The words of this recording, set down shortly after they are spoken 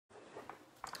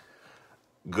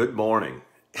Good morning.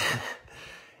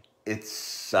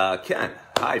 It's Ken.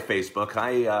 Hi, Facebook.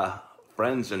 Hi,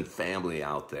 friends and family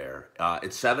out there.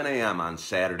 It's 7 a.m. on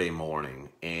Saturday morning,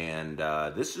 and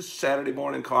this is Saturday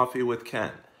Morning Coffee with Ken.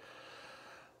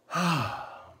 I've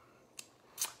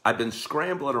been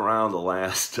scrambling around the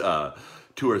last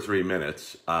 2 or 3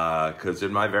 minutes because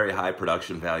in my very high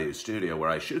production value studio where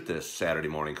I shoot this Saturday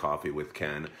Morning Coffee with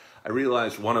Ken, I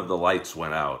realized one of the lights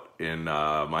went out in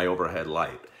my overhead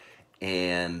light.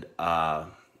 And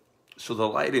so the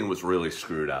lighting was really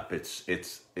screwed up.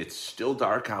 It's still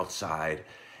dark outside,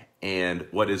 and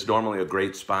what is normally a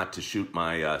great spot to shoot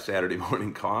my Saturday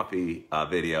morning coffee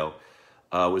video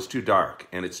was too dark,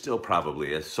 and it still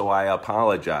probably is. So I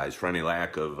apologize for any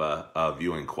lack of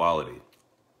viewing quality.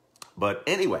 But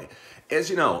anyway,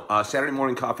 as you know, Saturday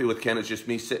Morning Coffee with Ken is just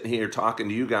me sitting here talking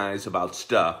to you guys about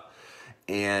stuff,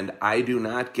 and I do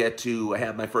not get to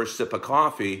have my first sip of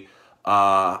coffee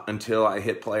until I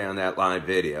hit play on that live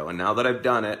video. And now that I've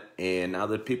done it, and now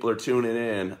that people are tuning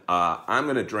in, I'm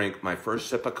going to drink my first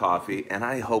sip of coffee, and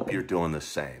I hope you're doing the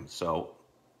same. So,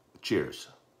 cheers.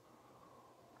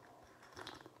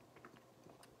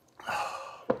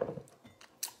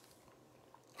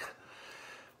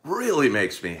 Really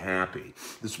makes me happy.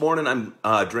 This morning I'm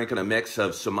drinking a mix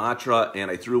of Sumatra, and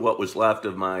I threw what was left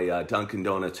of my Dunkin'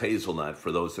 Donuts hazelnut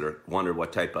for those that are wondering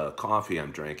what type of coffee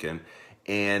I'm drinking.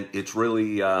 And it's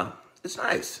really, it's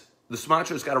nice. The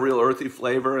Sumatra's got a real earthy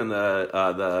flavor, and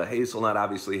the hazelnut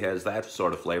obviously has that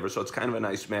sort of flavor, so it's kind of a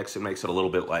nice mix. It makes it a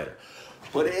little bit lighter.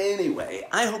 But anyway,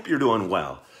 I hope you're doing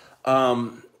well.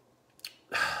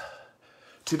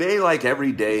 Today, like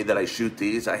every day that I shoot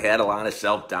these, I had a lot of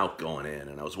self-doubt going in,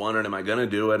 and I was wondering, am I going to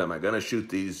do it? Am I going to shoot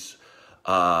these,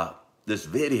 this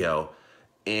video?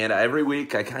 And every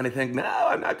week I kind of think, no,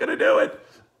 I'm not going to do it.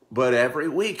 But every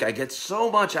week I get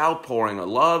so much outpouring of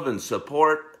love and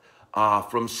support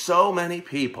from so many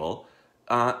people.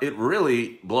 It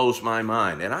really blows my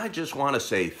mind. And I just want to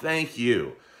say thank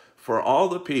you for all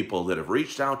the people that have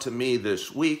reached out to me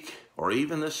this week or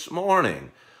even this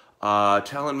morning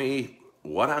telling me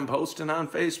what I'm posting on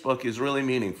Facebook is really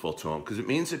meaningful to them, because it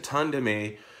means a ton to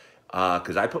me,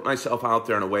 because I put myself out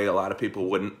there in a way a lot of people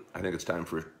wouldn't. I think it's time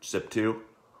for sip two.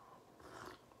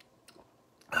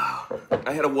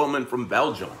 I had a woman from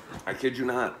Belgium, I kid you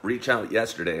not, reach out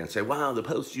yesterday and say, wow, the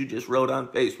post you just wrote on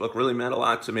Facebook really meant a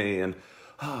lot to me. And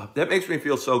that makes me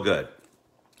feel so good.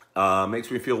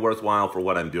 Makes me feel worthwhile for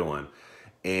what I'm doing.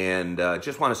 And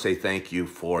just want to say thank you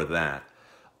for that.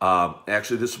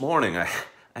 Actually, this morning, I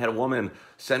had a woman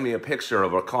send me a picture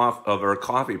of her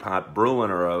coffee pot brewing,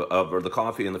 or of the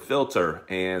coffee in the filter,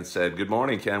 and said, good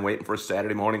morning, Ken, waiting for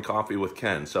Saturday morning coffee with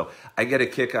Ken. So I get a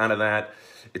kick out of that.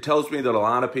 It tells me that a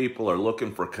lot of people are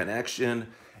looking for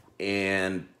connection,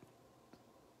 and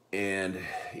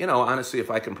you know, honestly, if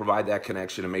I can provide that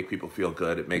connection and make people feel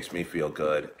good, it makes me feel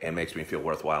good and makes me feel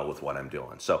worthwhile with what I'm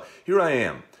doing. So here I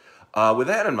am. With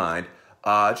that in mind,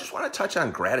 I just want to touch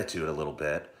on gratitude a little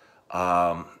bit.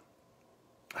 I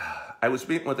was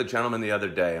speaking with a gentleman the other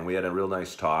day, and we had a real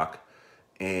nice talk.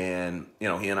 And, you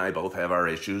know, he and I both have our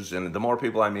issues. And the more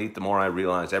people I meet, the more I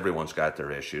realize everyone's got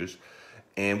their issues.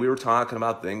 And we were talking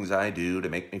about things I do to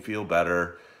make me feel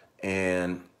better.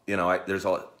 And, you know, there's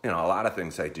a lot of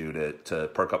things I do to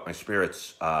perk up my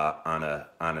spirits on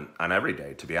every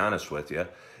day, to be honest with you.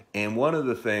 And one of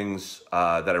the things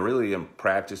that I really am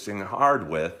practicing hard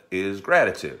with is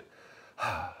gratitude.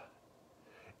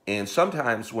 And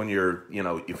sometimes when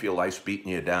you feel life's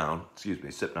beating you down, excuse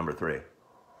me, sip number 3,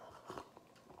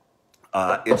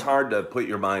 it's hard to put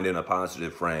your mind in a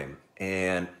positive frame.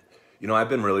 And, you know, I've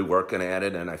been really working at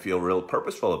it, and I feel real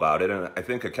purposeful about it. And I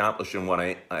think accomplishing what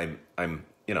I'm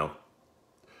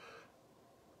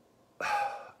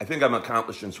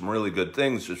accomplishing some really good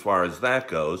things as far as that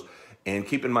goes, and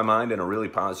keeping my mind in a really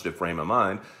positive frame of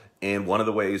mind. And one of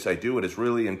the ways I do it is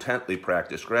really intently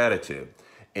practice gratitude.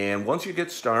 And once you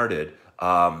get started,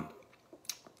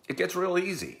 it gets real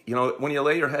easy. You know, when you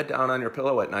lay your head down on your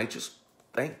pillow at night, just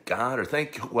thank God or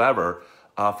thank whoever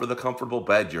for the comfortable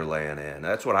bed you're laying in.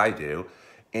 That's what I do.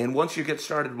 And once you get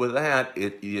started with that,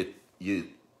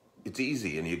 it's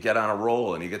easy, and you get on a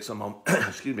roll, and you get some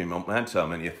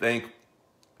momentum, and you thank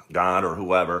God or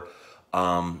whoever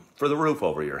for the roof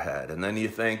over your head. And then you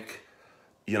think,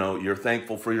 you know, you're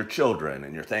thankful for your children,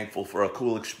 and you're thankful for a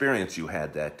cool experience you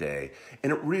had that day.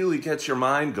 And it really gets your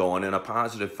mind going in a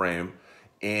positive frame,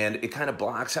 and it kind of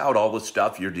blocks out all the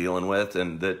stuff you're dealing with,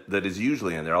 and that is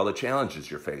usually in there, all the challenges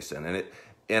you're facing.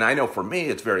 And I know for me,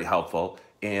 it's very helpful,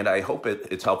 and I hope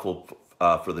it's helpful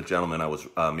for the gentleman I was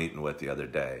meeting with the other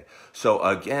day. So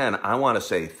again, I want to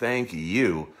say thank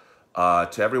you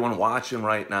to everyone watching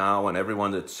right now and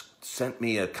everyone that's sent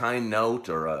me a kind note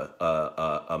or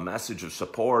a message of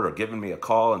support or given me a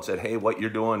call and said, hey, what you're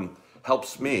doing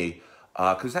helps me,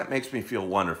 because that makes me feel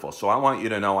wonderful. So I want you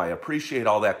to know I appreciate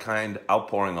all that kind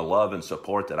outpouring of love and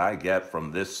support that I get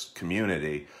from this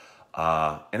community,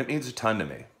 and it means a ton to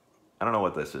me. I don't know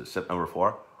what this is, sip number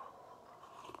 4.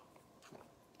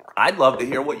 I'd love to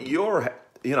hear what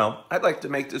I'd like to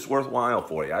make this worthwhile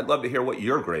for you. I'd love to hear what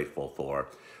you're grateful for.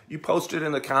 You post it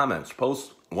in the comments.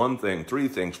 Post 1 thing, 3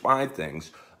 things, 5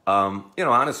 things.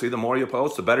 Honestly, the more you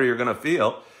post, the better you're going to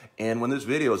feel. And when this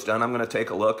video is done, I'm going to take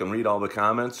a look and read all the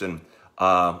comments, and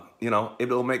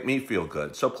it'll make me feel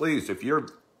good. So please,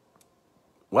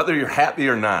 whether you're happy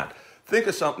or not, think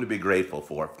of something to be grateful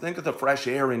for. Think of the fresh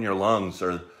air in your lungs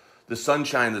or the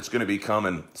sunshine that's going to be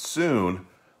coming soon,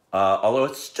 although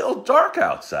it's still dark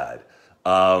outside.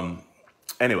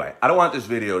 Anyway, I don't want this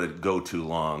video to go too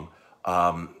long.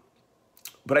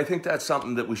 But I think that's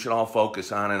something that we should all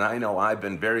focus on, and I know I've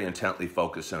been very intently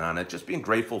focusing on it, just being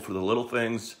grateful for the little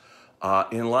things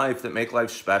in life that make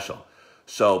life special.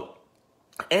 So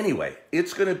anyway,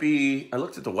 it's going to be, I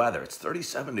looked at the weather, it's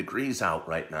 37 degrees out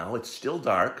right now, it's still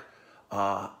dark,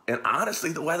 and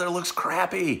honestly, the weather looks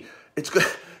crappy. It's going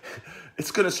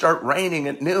to start raining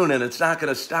at noon, and it's not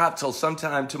going to stop till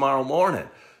sometime tomorrow morning.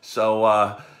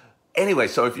 So anyway,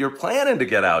 so if you're planning to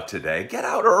get out today, get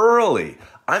out early.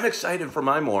 I'm excited for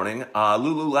my morning.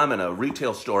 Lululemon, a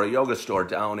retail store, a yoga store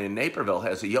down in Naperville,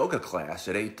 has a yoga class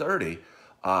at 8:30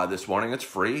 this morning. It's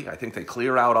free. I think they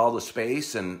clear out all the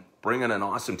space and bring in an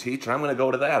awesome teacher. I'm going to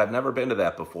go to that. I've never been to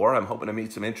that before. I'm hoping to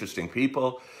meet some interesting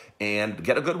people and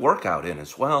get a good workout in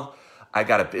as well. I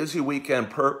got a busy weekend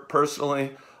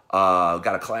personally.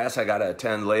 Got a class I got to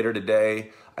attend later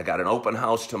today. I got an open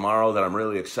house tomorrow that I'm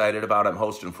really excited about. I'm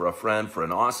hosting for a friend for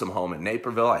an awesome home in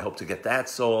Naperville. I hope to get that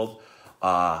sold.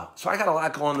 So I got a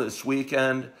lot going this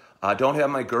weekend. Don't have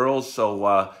my girls, so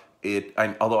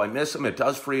although I miss them, it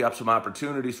does free up some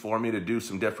opportunities for me to do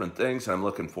some different things, and I'm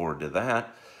looking forward to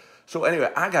that. So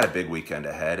anyway, I got a big weekend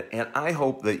ahead, and I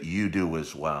hope that you do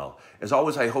as well. As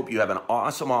always, I hope you have an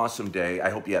awesome, awesome day. I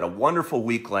hope you had a wonderful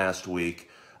week last week.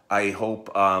 I hope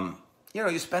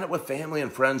you spend it with family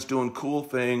and friends doing cool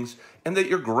things, and that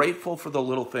you're grateful for the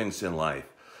little things in life.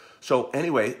 So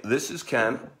anyway, this is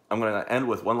Ken. I'm going to end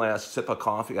with one last sip of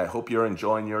coffee. I hope you're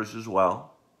enjoying yours as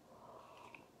well.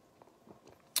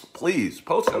 Please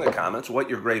post in the comments what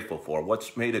you're grateful for,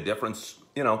 what's made a difference,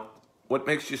 what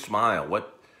makes you smile,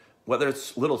 whether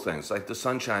it's little things like the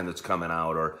sunshine that's coming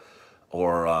out or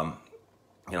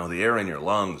the air in your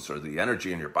lungs or the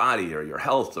energy in your body or your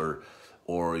health or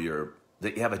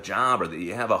that you have a job or that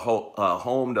you have a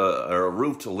home or a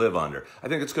roof to live under. I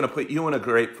think it's going to put you in a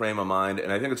great frame of mind,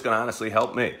 and I think it's going to honestly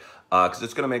help me because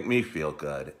it's going to make me feel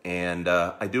good. And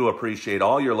I do appreciate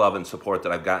all your love and support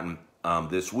that I've gotten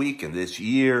this week and this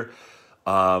year.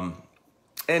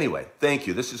 Anyway, thank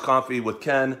you. This is Coffee with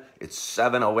Ken. It's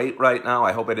 7:08 right now.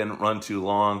 I hope I didn't run too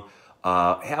long.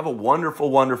 Have a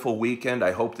wonderful, wonderful weekend.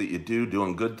 I hope that you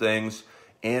doing good things.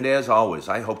 And as always,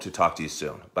 I hope to talk to you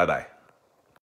soon. Bye-bye.